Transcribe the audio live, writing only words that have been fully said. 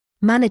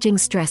Managing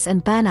stress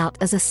and burnout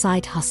as a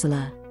side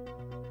hustler.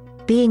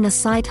 Being a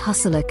side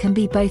hustler can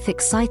be both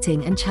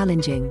exciting and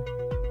challenging.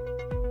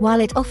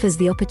 While it offers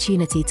the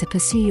opportunity to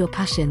pursue your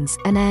passions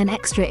and earn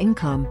extra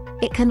income,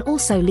 it can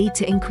also lead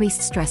to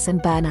increased stress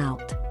and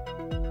burnout.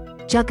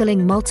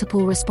 Juggling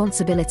multiple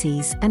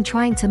responsibilities and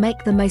trying to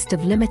make the most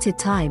of limited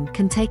time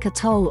can take a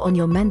toll on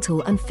your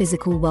mental and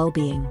physical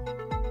well-being.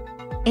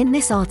 In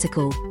this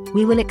article,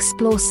 we will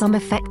explore some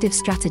effective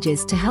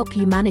strategies to help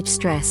you manage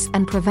stress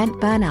and prevent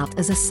burnout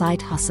as a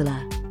side hustler.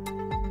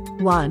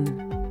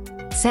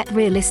 1. Set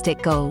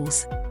realistic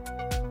goals.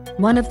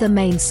 One of the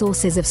main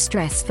sources of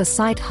stress for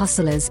side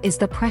hustlers is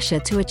the pressure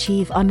to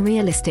achieve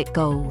unrealistic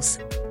goals.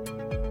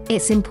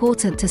 It's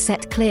important to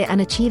set clear and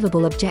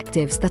achievable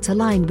objectives that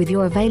align with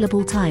your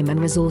available time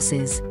and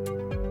resources.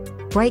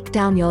 Break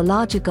down your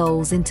larger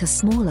goals into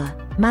smaller,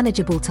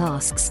 manageable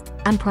tasks,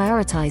 and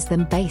prioritize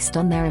them based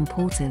on their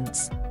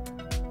importance.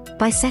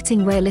 By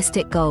setting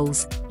realistic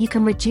goals, you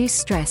can reduce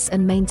stress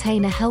and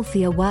maintain a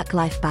healthier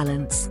work-life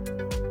balance.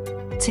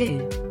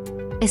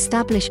 2.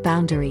 Establish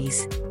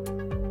boundaries.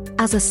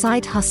 As a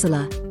side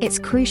hustler, it's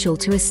crucial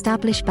to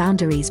establish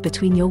boundaries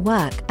between your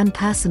work and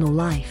personal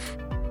life.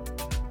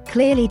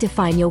 Clearly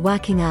define your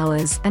working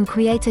hours and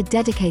create a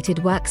dedicated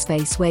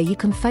workspace where you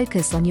can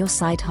focus on your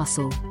side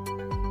hustle.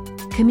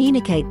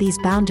 Communicate these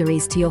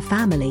boundaries to your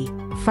family,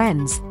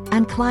 friends,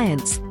 and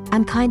clients,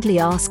 and kindly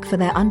ask for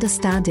their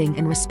understanding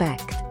and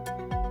respect.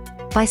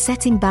 By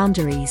setting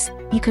boundaries,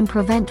 you can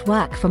prevent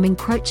work from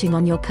encroaching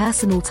on your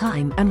personal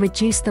time and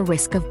reduce the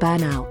risk of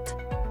burnout.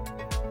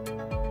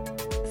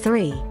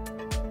 3.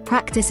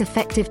 Practice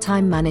effective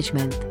time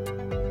management.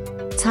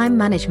 Time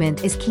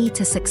management is key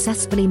to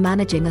successfully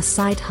managing a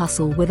side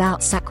hustle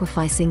without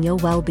sacrificing your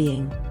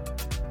well-being.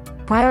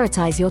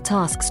 Prioritize your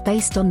tasks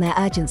based on their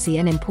urgency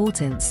and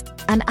importance,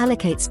 and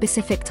allocate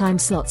specific time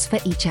slots for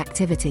each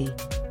activity.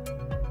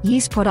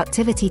 Use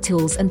productivity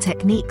tools and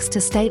techniques to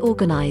stay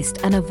organized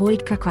and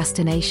avoid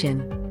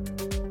procrastination.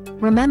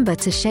 Remember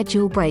to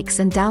schedule breaks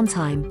and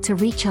downtime to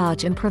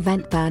recharge and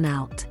prevent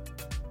burnout.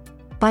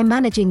 By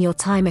managing your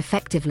time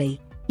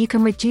effectively, you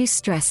can reduce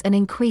stress and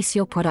increase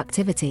your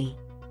productivity.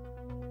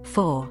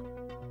 4.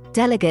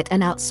 Delegate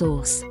and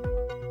outsource.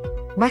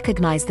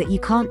 Recognize that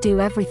you can't do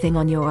everything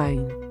on your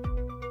own.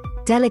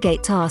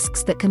 Delegate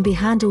tasks that can be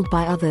handled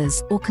by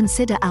others or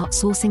consider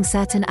outsourcing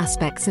certain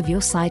aspects of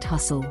your side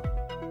hustle.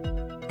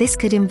 This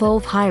could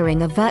involve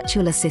hiring a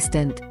virtual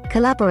assistant,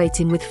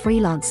 collaborating with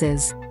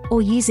freelancers,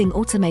 or using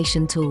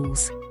automation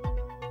tools.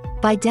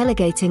 By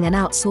delegating and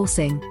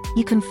outsourcing,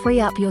 you can free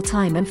up your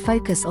time and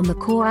focus on the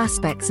core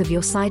aspects of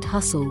your side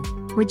hustle,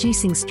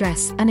 reducing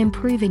stress and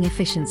improving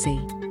efficiency.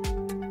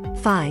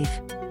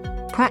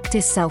 5.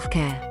 Practice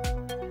self-care.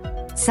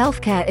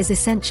 Self-care is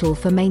essential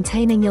for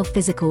maintaining your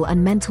physical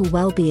and mental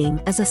well-being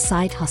as a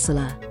side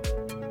hustler.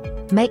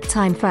 Make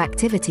time for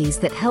activities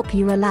that help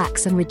you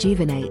relax and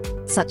rejuvenate,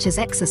 such as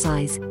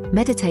exercise,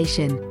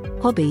 meditation,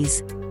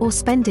 hobbies, or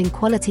spending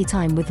quality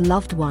time with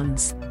loved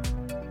ones.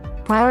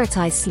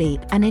 Prioritize sleep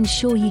and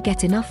ensure you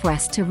get enough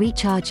rest to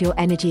recharge your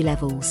energy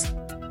levels.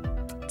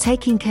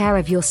 Taking care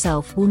of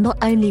yourself will not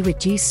only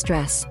reduce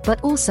stress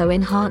but also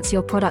enhance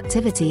your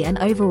productivity and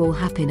overall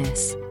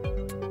happiness.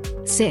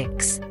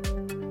 6.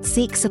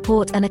 Seek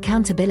support and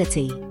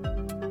accountability.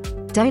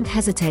 Don't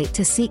hesitate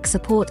to seek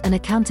support and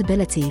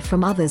accountability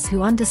from others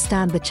who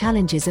understand the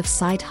challenges of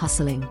side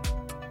hustling.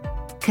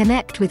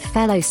 Connect with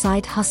fellow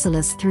side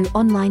hustlers through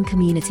online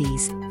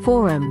communities,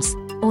 forums,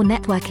 or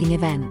networking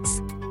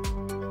events.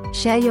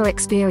 Share your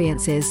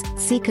experiences,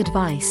 seek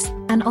advice,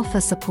 and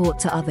offer support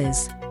to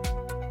others.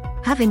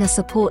 Having a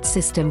support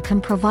system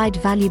can provide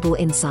valuable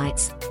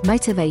insights,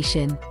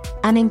 motivation,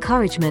 and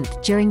encouragement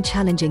during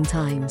challenging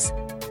times.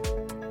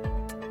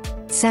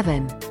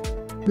 7.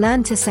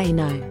 Learn to say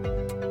no.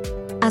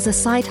 As a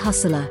side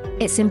hustler,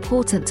 it's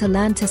important to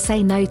learn to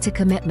say no to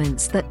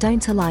commitments that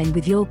don't align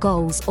with your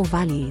goals or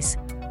values.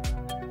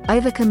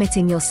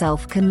 Overcommitting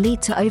yourself can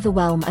lead to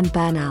overwhelm and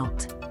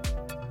burnout.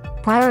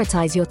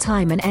 Prioritize your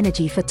time and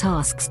energy for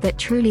tasks that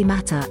truly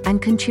matter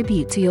and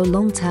contribute to your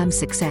long-term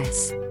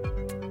success.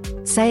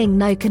 Saying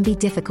no can be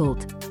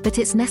difficult, but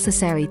it's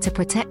necessary to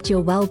protect your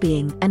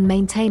well-being and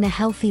maintain a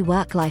healthy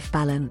work-life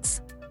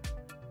balance.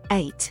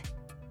 8.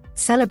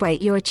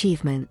 Celebrate your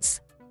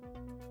achievements.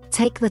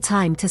 Take the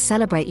time to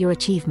celebrate your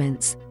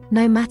achievements,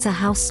 no matter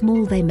how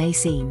small they may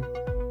seem.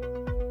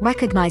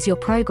 Recognize your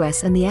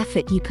progress and the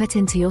effort you put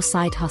into your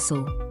side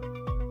hustle.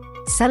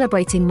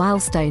 Celebrating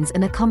milestones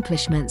and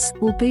accomplishments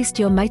will boost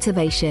your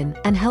motivation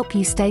and help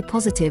you stay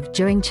positive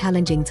during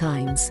challenging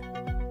times.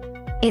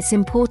 It's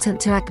important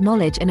to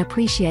acknowledge and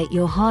appreciate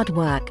your hard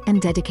work and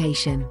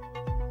dedication.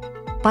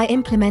 By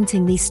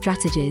implementing these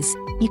strategies,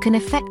 you can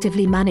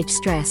effectively manage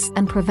stress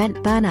and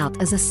prevent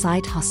burnout as a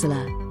side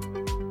hustler.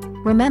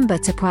 Remember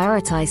to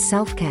prioritize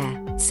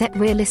self-care, set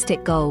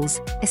realistic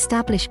goals,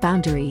 establish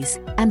boundaries,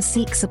 and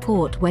seek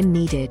support when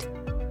needed.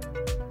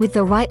 With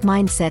the right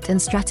mindset and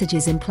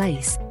strategies in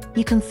place,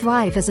 you can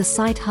thrive as a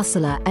side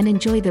hustler and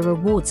enjoy the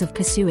rewards of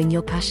pursuing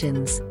your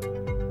passions.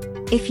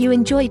 If you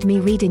enjoyed me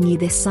reading you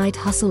this side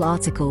hustle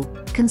article,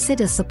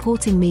 consider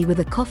supporting me with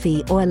a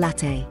coffee or a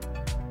latte.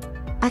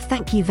 I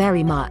thank you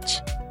very much.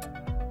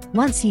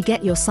 Once you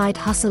get your side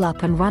hustle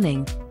up and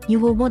running, you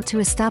will want to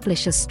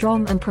establish a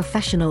strong and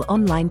professional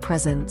online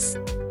presence.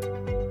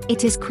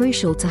 It is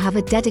crucial to have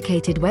a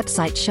dedicated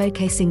website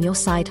showcasing your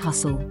side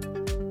hustle.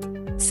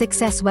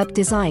 Success Web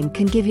Design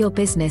can give your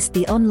business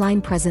the online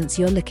presence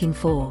you're looking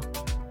for.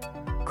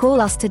 Call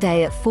us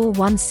today at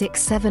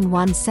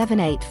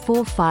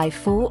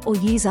 416-717-8454 or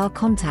use our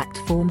contact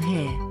form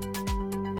here.